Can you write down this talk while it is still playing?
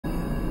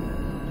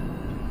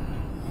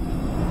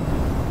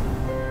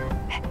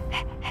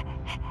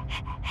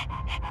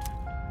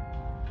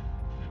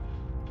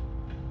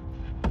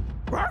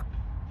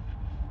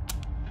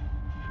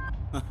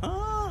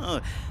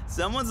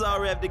Someone's all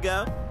ready to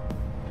go.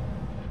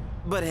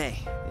 But hey,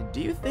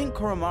 do you think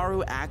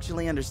Koromaru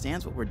actually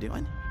understands what we're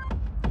doing?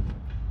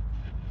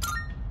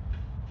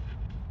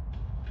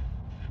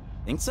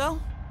 Think so?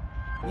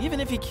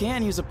 Even if he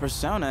can use a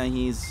persona,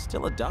 he's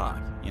still a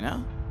dog, you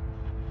know?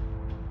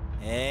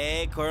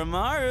 Hey,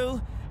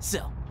 Koromaru!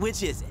 So,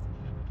 which is it?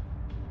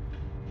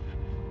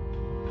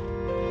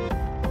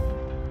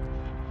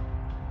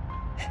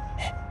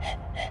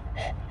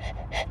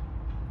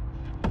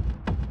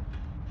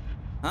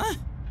 Huh?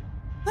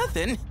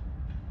 Nothing.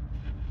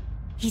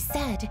 He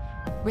said,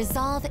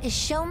 resolve is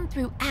shown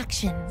through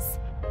actions.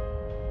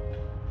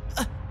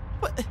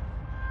 What?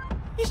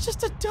 He's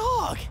just a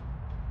dog.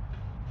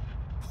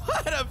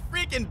 What a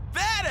freaking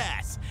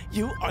badass!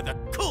 You are the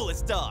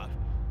coolest dog!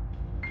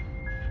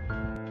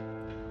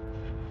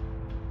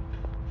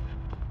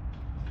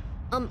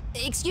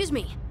 Excuse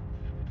me.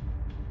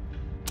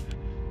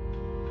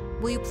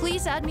 Will you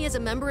please add me as a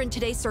member in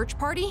today's search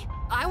party?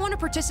 I want to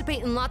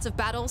participate in lots of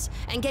battles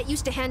and get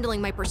used to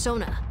handling my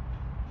persona.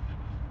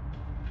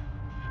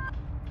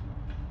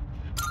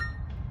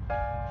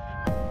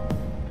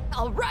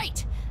 All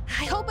right!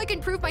 I hope I can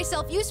prove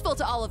myself useful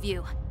to all of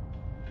you.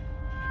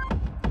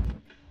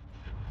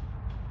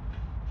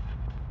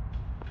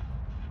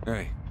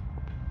 Hey.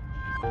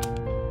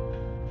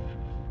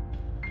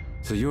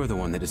 So you're the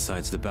one that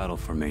decides the battle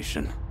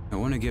formation. I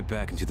want to get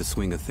back into the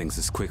swing of things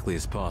as quickly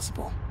as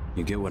possible.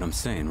 You get what I'm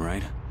saying,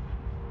 right?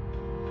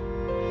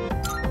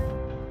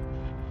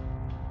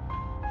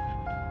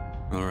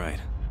 All right.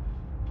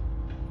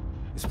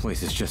 This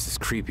place is just as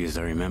creepy as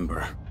I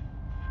remember.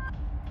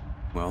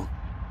 Well,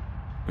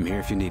 I'm here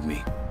if you need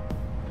me.